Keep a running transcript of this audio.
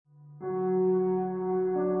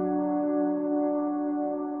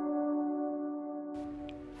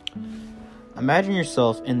Imagine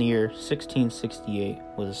yourself in the year 1668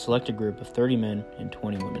 with a selected group of 30 men and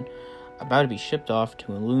 20 women, about to be shipped off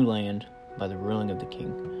to a new land by the ruling of the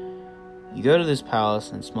king. You go to this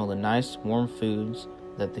palace and smell the nice, warm foods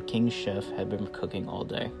that the king's chef had been cooking all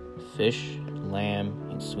day: fish, lamb,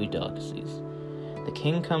 and sweet delicacies. The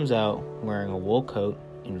king comes out wearing a wool coat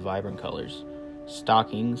in vibrant colors.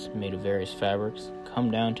 Stockings made of various fabrics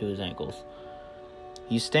come down to his ankles.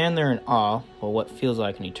 You stand there in awe for what feels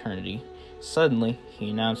like an eternity. Suddenly, he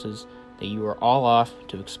announces that you are all off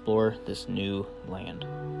to explore this new land.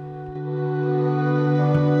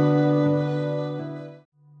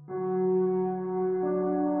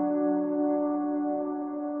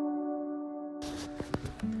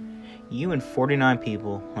 You and 49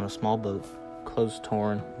 people on a small boat, clothes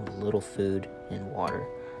torn, with little food and water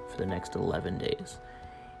for the next 11 days.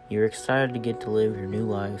 You're excited to get to live your new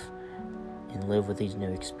life and live with these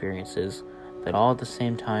new experiences, but all at the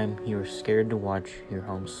same time, you are scared to watch your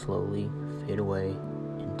home slowly fade away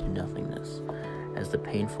into nothingness, as the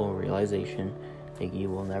painful realization that you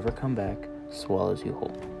will never come back swallows you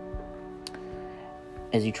whole.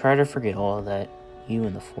 As you try to forget all of that, you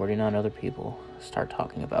and the 49 other people start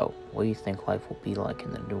talking about what you think life will be like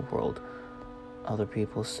in the new world. Other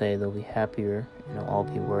people say they'll be happier and it'll all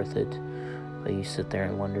be worth it, but you sit there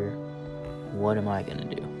and wonder, what am I going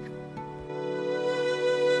to do?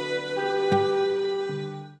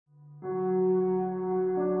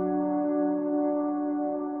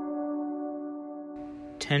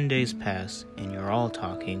 "10 days pass and you're all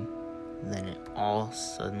talking, then it all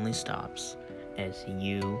suddenly stops as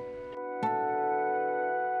you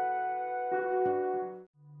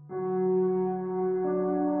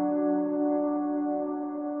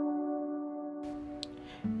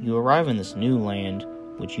arrive in this new land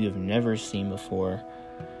which you have never seen before,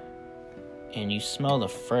 and you smell the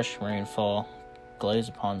fresh rainfall glaze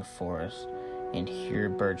upon the forest and hear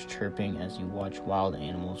birds chirping as you watch wild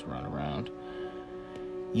animals run around.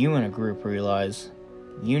 You and a group realize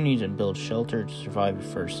you need to build shelter to survive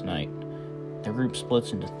your first night. The group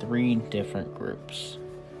splits into 3 different groups: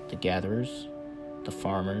 the gatherers, the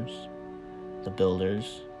farmers, the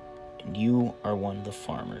builders, and you are one of the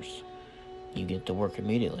farmers. You get to work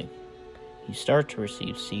immediately. You start to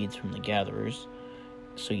receive seeds from the gatherers,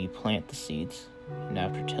 so you plant the seeds, and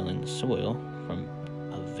after tilling the soil from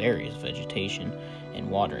various vegetation and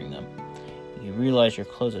watering them, you realize your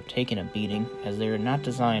clothes have taken a beating as they are not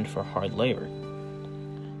designed for hard labor.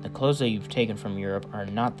 The clothes that you've taken from Europe are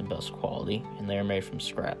not the best quality, and they are made from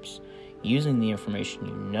scraps. Using the information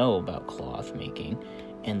you know about cloth making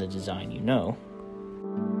and the design you know,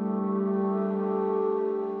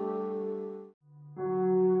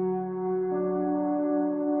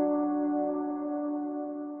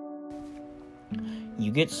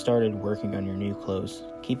 you get started working on your new clothes,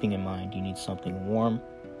 keeping in mind you need something warm,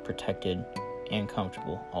 protected, and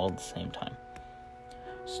comfortable all at the same time.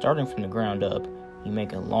 Starting from the ground up, you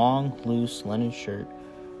make a long, loose linen shirt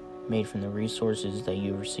made from the resources that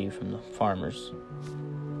you receive from the farmers.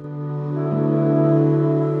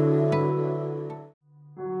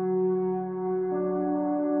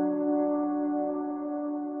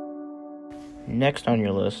 Next on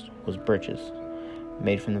your list was breeches,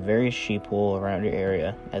 made from the various sheep wool around your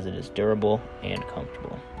area, as it is durable and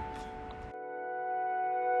comfortable.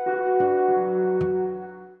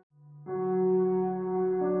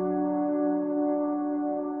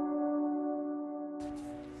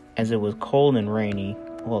 As it was cold and rainy,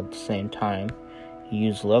 while at the same time, you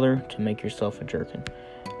use leather to make yourself a jerkin,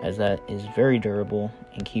 as that is very durable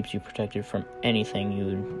and keeps you protected from anything you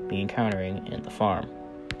would be encountering in the farm.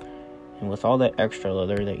 And with all that extra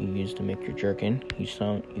leather that you use to make your jerkin,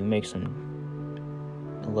 you make some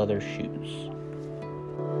leather shoes.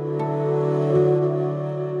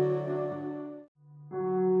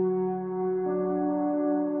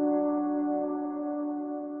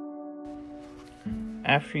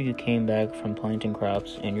 After you came back from planting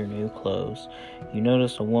crops in your new clothes, you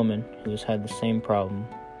noticed a woman who has had the same problem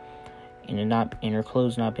in her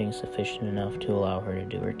clothes not being sufficient enough to allow her to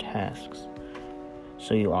do her tasks.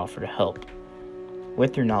 So you offer to help.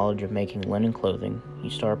 With your knowledge of making linen clothing, you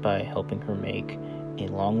start by helping her make a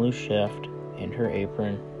long loose shaft and her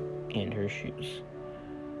apron and her shoes.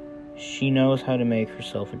 She knows how to make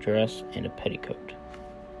herself a dress and a petticoat.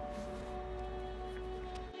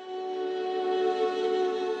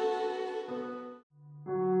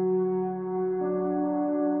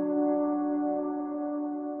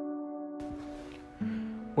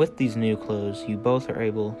 With these new clothes, you both are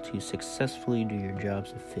able to successfully do your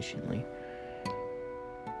jobs efficiently.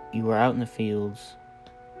 You are out in the fields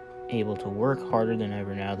able to work harder than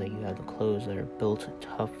ever now that you have the clothes that are built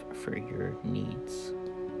tough for your needs.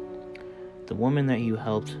 The woman that you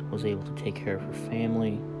helped was able to take care of her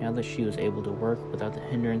family now that she was able to work without the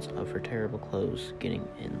hindrance of her terrible clothes getting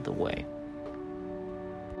in the way.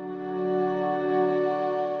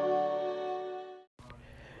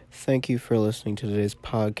 Thank you for listening to today's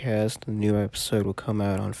podcast. The new episode will come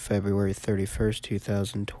out on February 31st,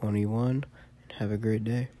 2021. And have a great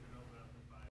day.